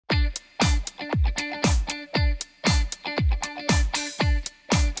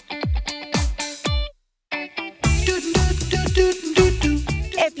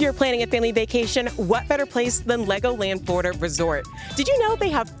planning a family vacation, what better place than LEGOLAND Florida Resort? Did you know they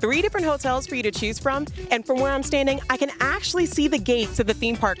have 3 different hotels for you to choose from? And from where I'm standing, I can actually see the gates of the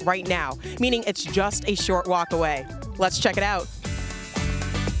theme park right now, meaning it's just a short walk away. Let's check it out.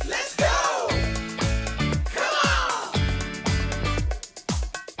 Let's go!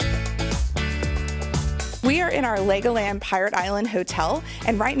 We are in our LEGOLAND Pirate Island Hotel,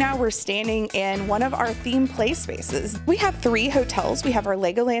 and right now we're standing in one of our theme play spaces. We have 3 hotels. We have our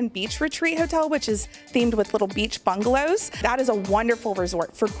LEGOLAND Beach Retreat Hotel, which is themed with little beach bungalows. That is a wonderful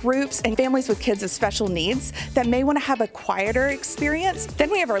resort for groups and families with kids with special needs that may want to have a quieter experience.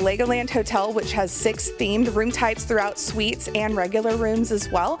 Then we have our LEGOLAND Hotel, which has 6 themed room types throughout suites and regular rooms as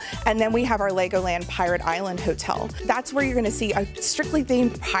well. And then we have our LEGOLAND Pirate Island Hotel. That's where you're going to see a strictly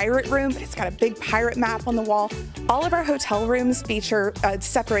themed pirate room. It's got a big pirate map on the wall. All of our hotel rooms feature a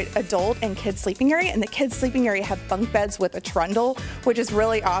separate adult and kids sleeping area, and the kids sleeping area have bunk beds with a trundle, which is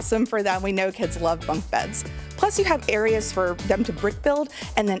really awesome for them. We know kids love bunk beds. Plus you have areas for them to brick build,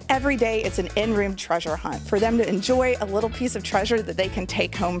 and then every day it's an in-room treasure hunt for them to enjoy a little piece of treasure that they can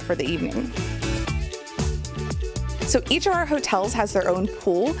take home for the evening. So each of our hotels has their own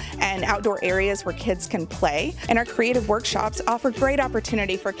pool and outdoor areas where kids can play. And our creative workshops offer great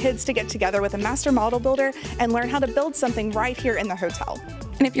opportunity for kids to get together with a master model builder and learn how to build something right here in the hotel.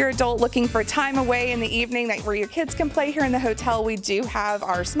 And if you're an adult looking for time away in the evening where your kids can play here in the hotel, we do have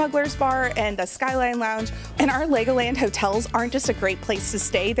our Smuggler's Bar and the Skyline Lounge. And our LEGOLAND hotels aren't just a great place to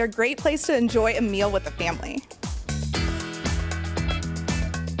stay, they're a great place to enjoy a meal with the family.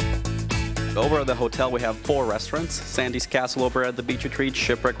 Over at the hotel, we have 4 restaurants: Sandy's Castle over at the Beach Retreat,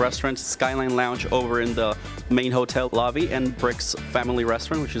 Shipwreck Restaurant, Skyline Lounge over in the main hotel lobby, and Brick's Family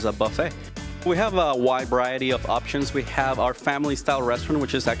Restaurant, which is a buffet. We have a wide variety of options. We have our family-style restaurant,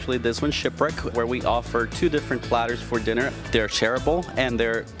 which is actually this one, Shipwreck, where we offer 2 different platters for dinner. They're shareable and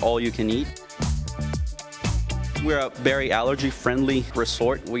they're all you can eat. We're a very allergy-friendly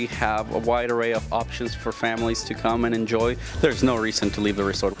resort. We have a wide array of options for families to come and enjoy. There's no reason to leave the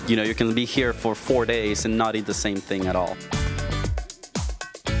resort. You know, you can be here for 4 days and not eat the same thing at all.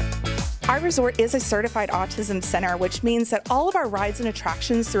 Our resort is a certified autism center, which means that all of our rides and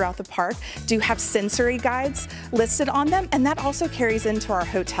attractions throughout the park do have sensory guides listed on them, and that also carries into our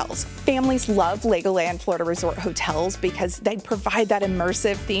hotels. Families love LEGOLAND Florida Resort hotels because they provide that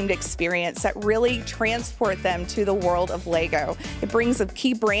immersive themed experience that really transport them to the world of Lego. It brings the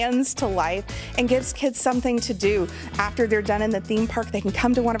key brands to life and gives kids something to do. After they're done in the theme park, they can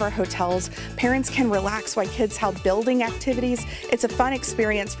come to one of our hotels. Parents can relax while kids have building activities. It's a fun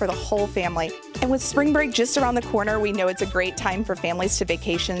experience for the whole family. And with spring break just around the corner, we know it's a great time for families to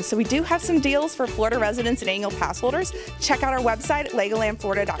vacation. So we do have some deals for Florida residents and annual pass holders. Check out our website at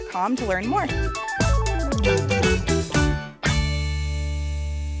legolandflorida.com to learn more.